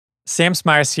Sam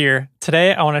Smyers here.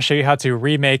 Today I want to show you how to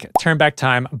remake Turn Back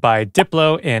Time by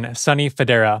Diplo and Sonny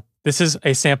Fodera. This is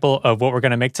a sample of what we're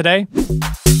going to make today.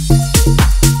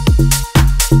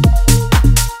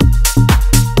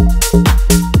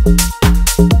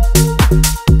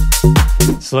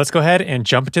 So let's go ahead and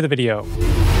jump into the video.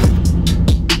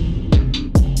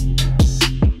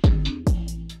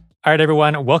 All right,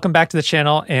 everyone, welcome back to the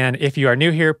channel. And if you are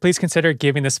new here, please consider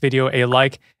giving this video a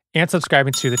like and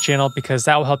subscribing to the channel because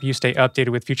that will help you stay updated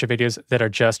with future videos that are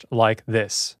just like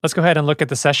this. Let's go ahead and look at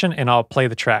the session and I'll play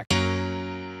the track.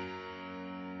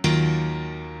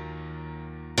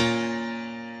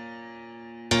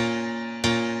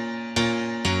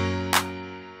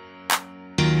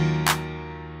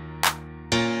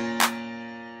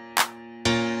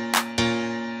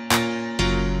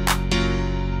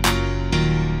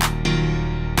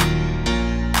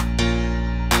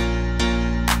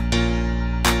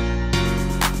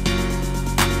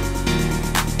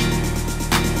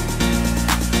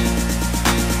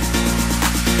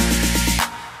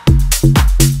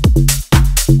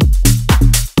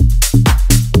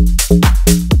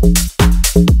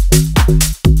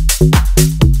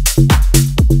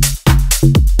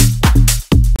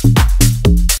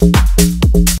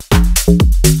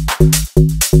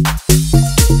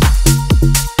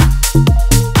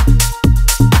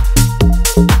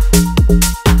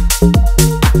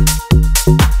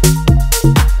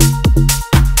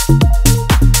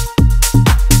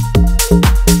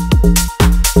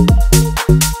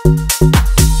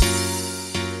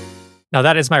 Now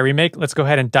that is my remake. Let's go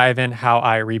ahead and dive in how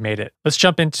I remade it. Let's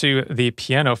jump into the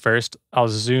piano first. I'll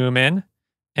zoom in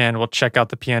and we'll check out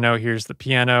the piano. Here's the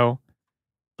piano.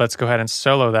 Let's go ahead and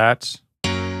solo that.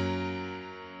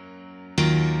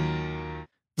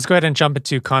 Let's go ahead and jump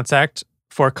into Contact.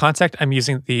 For Contact, I'm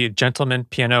using the Gentleman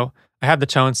piano. I have the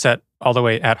tone set all the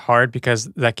way at hard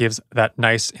because that gives that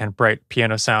nice and bright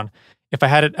piano sound. If I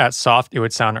had it at soft, it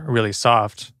would sound really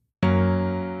soft.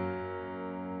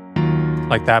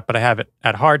 Like that, but I have it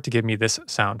at hard to give me this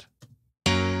sound.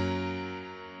 And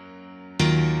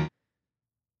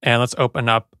let's open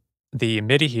up the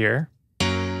MIDI here.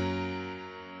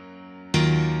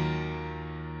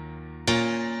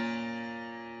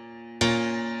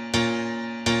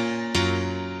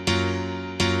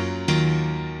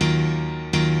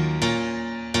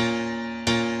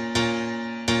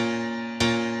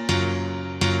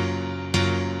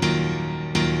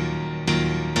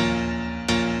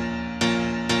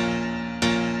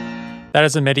 That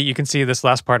is a MIDI. You can see this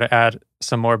last part I add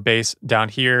some more bass down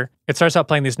here. It starts out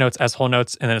playing these notes as whole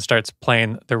notes, and then it starts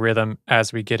playing the rhythm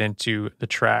as we get into the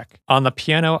track. On the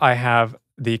piano, I have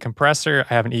the compressor.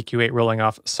 I have an EQ8 rolling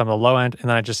off some of the low end, and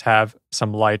then I just have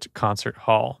some light concert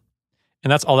hall. And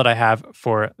that's all that I have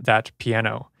for that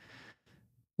piano.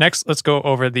 Next, let's go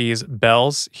over these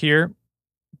bells here.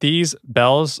 These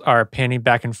bells are panning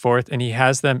back and forth, and he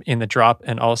has them in the drop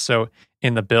and also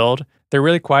in the build. They're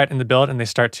really quiet in the build and they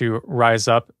start to rise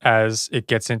up as it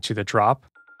gets into the drop.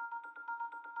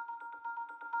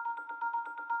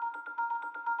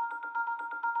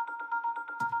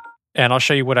 And I'll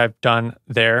show you what I've done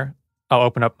there. I'll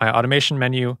open up my automation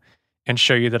menu and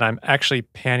show you that I'm actually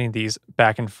panning these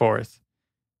back and forth.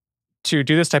 To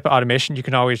do this type of automation, you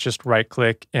can always just right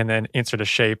click and then insert a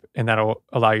shape, and that'll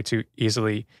allow you to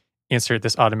easily insert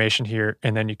this automation here,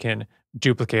 and then you can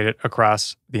duplicate it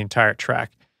across the entire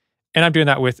track. And I'm doing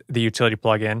that with the utility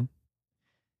plugin.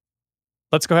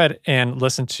 Let's go ahead and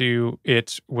listen to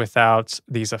it without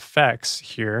these effects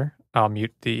here. I'll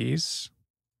mute these.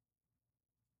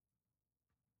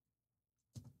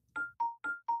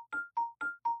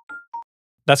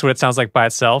 That's what it sounds like by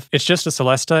itself. It's just a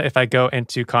Celesta. If I go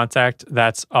into Contact,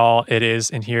 that's all it is.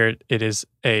 And here it is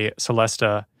a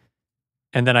Celesta.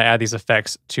 And then I add these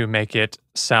effects to make it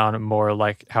sound more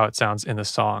like how it sounds in the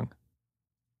song.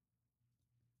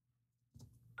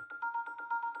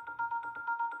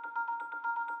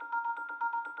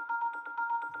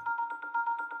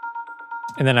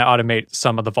 And then I automate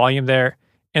some of the volume there,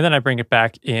 and then I bring it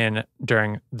back in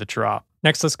during the drop.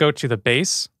 Next, let's go to the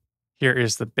bass. Here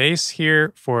is the bass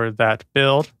here for that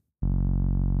build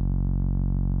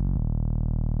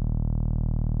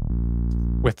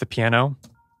with the piano.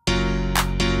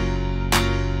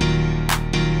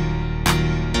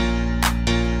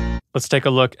 Let's take a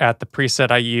look at the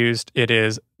preset I used. It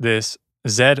is this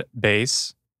Z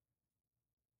bass.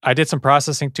 I did some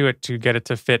processing to it to get it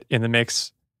to fit in the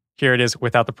mix. Here it is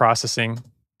without the processing.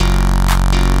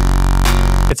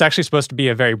 It's actually supposed to be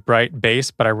a very bright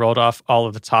bass, but I rolled off all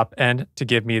of the top end to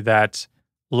give me that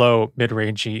low,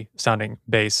 mid-rangey sounding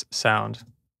bass sound.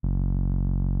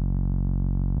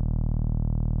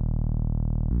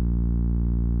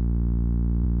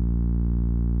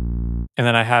 And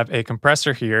then I have a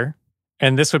compressor here.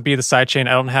 And this would be the sidechain.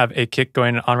 I don't have a kick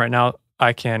going on right now.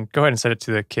 I can go ahead and set it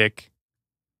to the kick,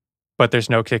 but there's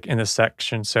no kick in this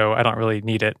section, so I don't really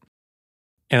need it.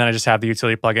 And then I just have the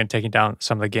utility plugin taking down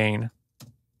some of the gain.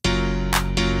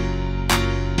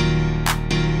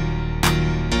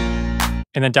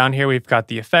 And then down here, we've got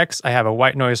the effects. I have a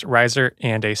white noise riser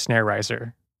and a snare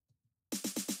riser.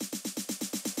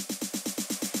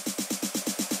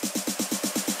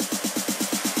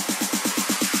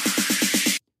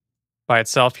 By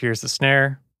itself, here's the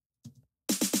snare.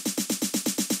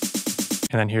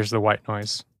 And then here's the white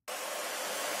noise.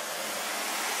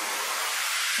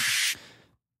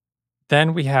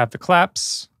 Then we have the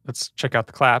claps. Let's check out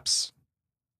the claps.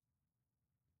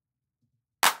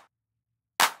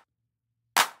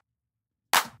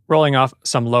 Rolling off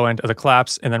some low end of the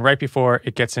claps, and then right before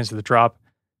it gets into the drop,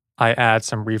 I add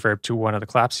some reverb to one of the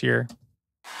claps here.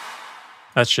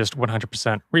 That's just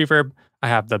 100% reverb. I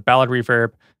have the ballad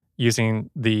reverb using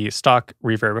the stock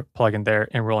reverb plugin there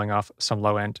and rolling off some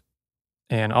low end.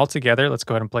 And all together, let's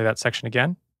go ahead and play that section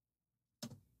again.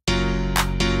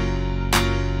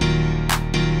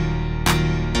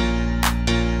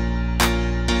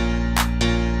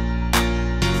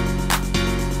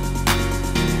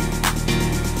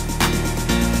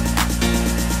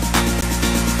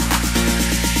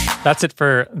 That's it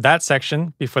for that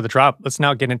section before the drop. Let's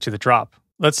now get into the drop.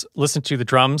 Let's listen to the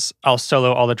drums. I'll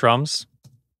solo all the drums.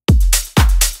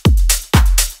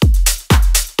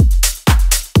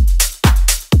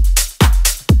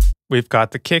 We've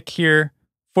got the kick here.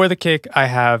 For the kick, I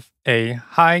have a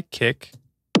high kick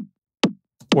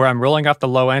where I'm rolling off the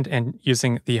low end and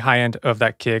using the high end of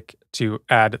that kick to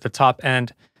add the top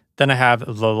end. Then I have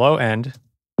the low end.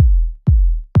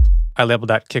 I labeled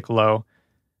that kick low.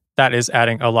 That is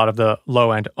adding a lot of the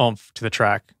low end oomph to the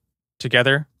track.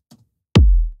 Together,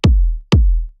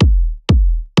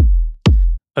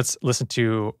 let's listen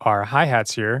to our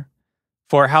hi-hats here.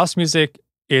 For house music,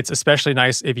 it's especially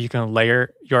nice if you can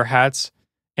layer your hats.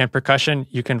 And percussion,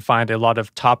 you can find a lot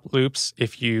of top loops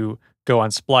if you go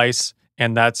on Splice,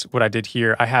 and that's what I did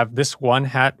here. I have this one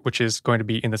hat, which is going to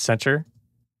be in the center.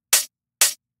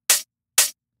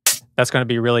 That's going to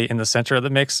be really in the center of the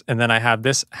mix. And then I have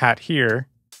this hat here,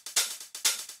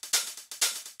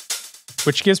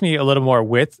 which gives me a little more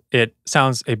width. It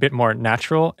sounds a bit more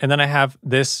natural. And then I have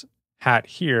this hat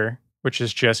here, which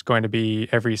is just going to be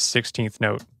every 16th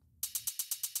note.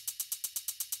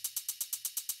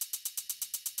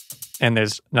 And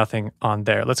there's nothing on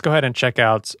there. Let's go ahead and check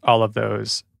out all of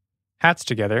those hats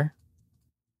together.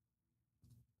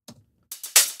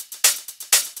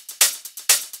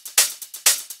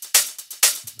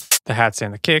 The hats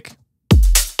and the kick.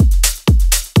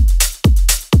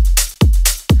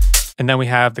 And then we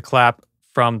have the clap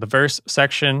from the verse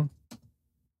section.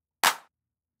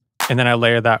 And then I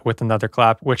layer that with another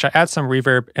clap, which I add some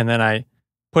reverb, and then I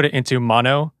put it into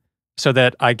mono so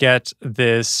that I get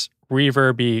this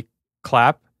reverby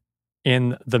clap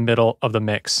in the middle of the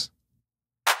mix.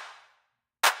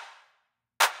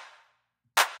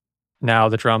 Now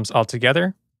the drums all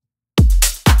together.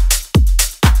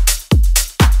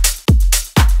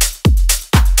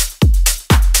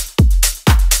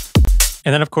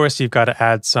 And then of course you've got to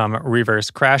add some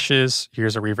reverse crashes.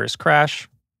 Here's a reverse crash.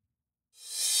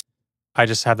 I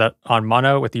just have that on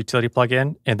mono with the utility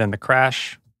plugin, and then the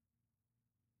crash.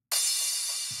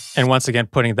 And once again,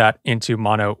 putting that into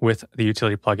mono with the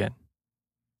utility plugin.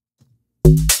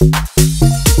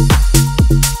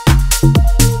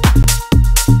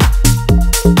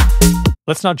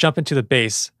 Let's now jump into the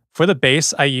bass. For the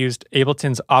bass, I used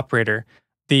Ableton's operator.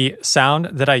 The sound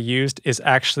that I used is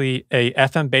actually a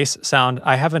FM bass sound.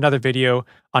 I have another video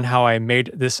on how I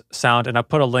made this sound, and I'll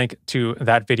put a link to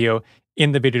that video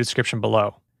in the video description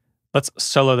below. Let's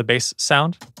solo the bass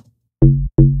sound.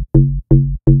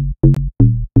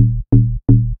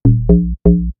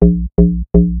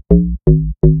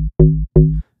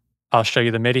 I'll show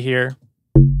you the MIDI here.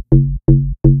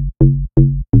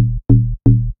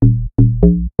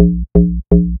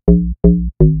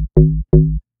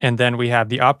 And then we have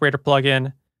the operator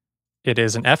plugin. It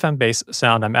is an FM bass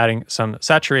sound. I'm adding some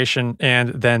saturation, and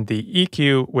then the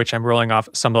EQ, which I'm rolling off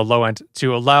some of the low end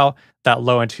to allow that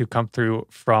low end to come through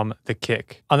from the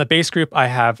kick. On the bass group, I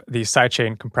have the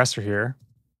sidechain compressor here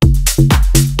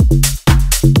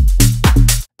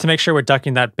to make sure we're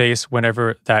ducking that bass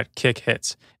whenever that kick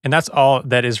hits. And that's all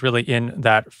that is really in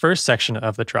that first section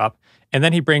of the drop. And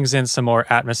then he brings in some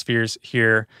more atmospheres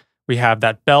here. We have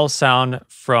that bell sound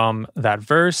from that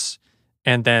verse,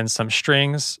 and then some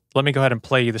strings. Let me go ahead and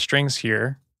play you the strings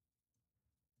here.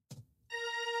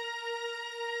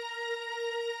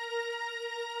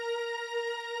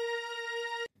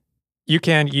 You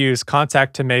can use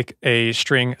contact to make a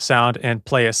string sound and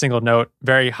play a single note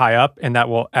very high up, and that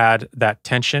will add that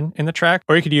tension in the track.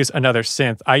 Or you could use another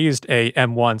synth. I used a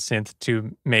M1 synth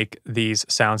to make these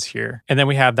sounds here. And then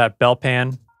we have that bell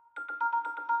pan.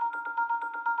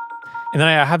 And then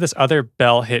I have this other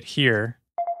bell hit here.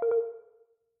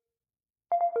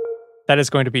 That is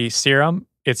going to be Serum.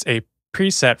 It's a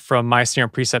preset from my Serum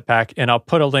preset pack, and I'll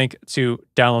put a link to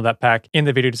download that pack in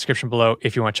the video description below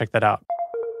if you want to check that out.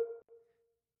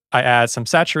 I add some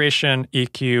saturation,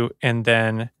 EQ, and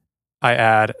then I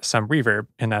add some reverb,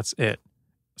 and that's it.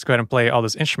 Let's go ahead and play all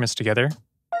those instruments together.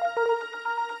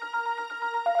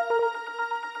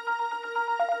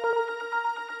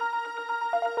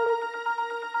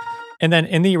 And then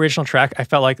in the original track, I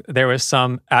felt like there was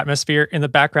some atmosphere in the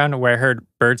background where I heard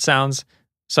bird sounds.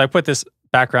 So I put this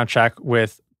background track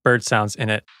with bird sounds in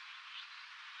it.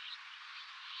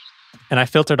 And I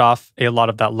filtered off a lot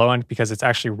of that low end because it's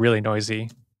actually really noisy.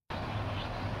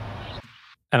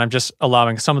 And I'm just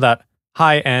allowing some of that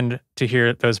high end to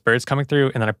hear those birds coming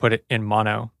through, and then I put it in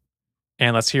mono.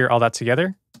 And let's hear all that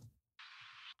together.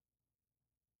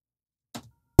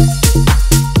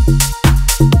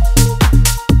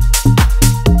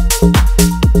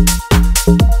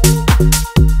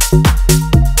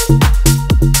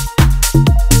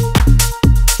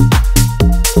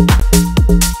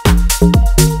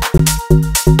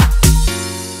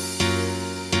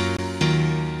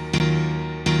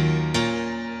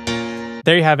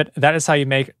 There you have it. That is how you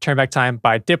make Turn Back Time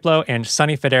by Diplo and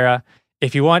Sonny Fodera.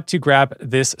 If you want to grab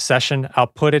this session, I'll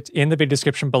put it in the video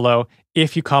description below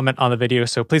if you comment on the video.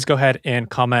 So please go ahead and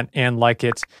comment and like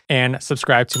it and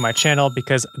subscribe to my channel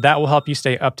because that will help you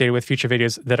stay updated with future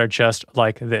videos that are just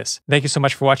like this. Thank you so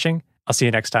much for watching. I'll see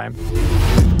you next time.